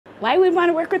Why we want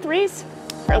to work with Reese?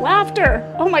 Her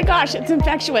laughter. Oh my gosh, it's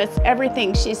infectious.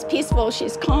 Everything. She's peaceful,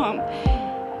 she's calm.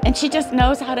 And she just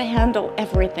knows how to handle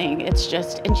everything. It's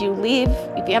just, and you leave,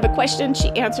 if you have a question, she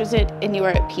answers it and you are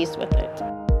at peace with it.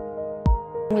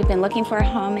 We've been looking for a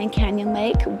home in Canyon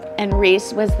Lake, and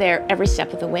Reese was there every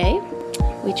step of the way.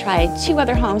 We tried 2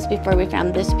 other homes before we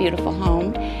found this beautiful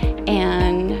home,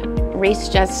 and Reese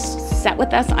just sat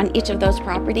with us on each of those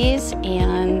properties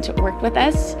and worked with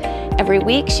us. Every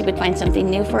week she would find something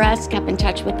new for us, kept in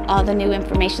touch with all the new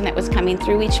information that was coming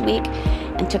through each week,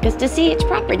 and took us to see each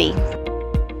property.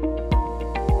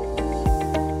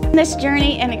 This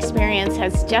journey and experience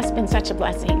has just been such a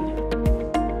blessing.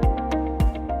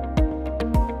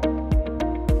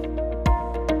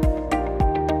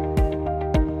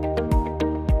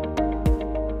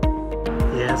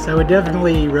 Yes, I would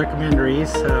definitely recommend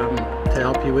Reese to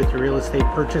help you with your real estate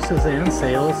purchases and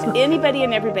sales. Anybody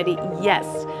and everybody, yes,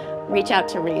 reach out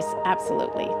to Reese,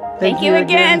 absolutely. Thank you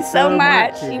again so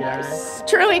much. It was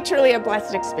truly, truly a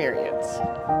blessed experience.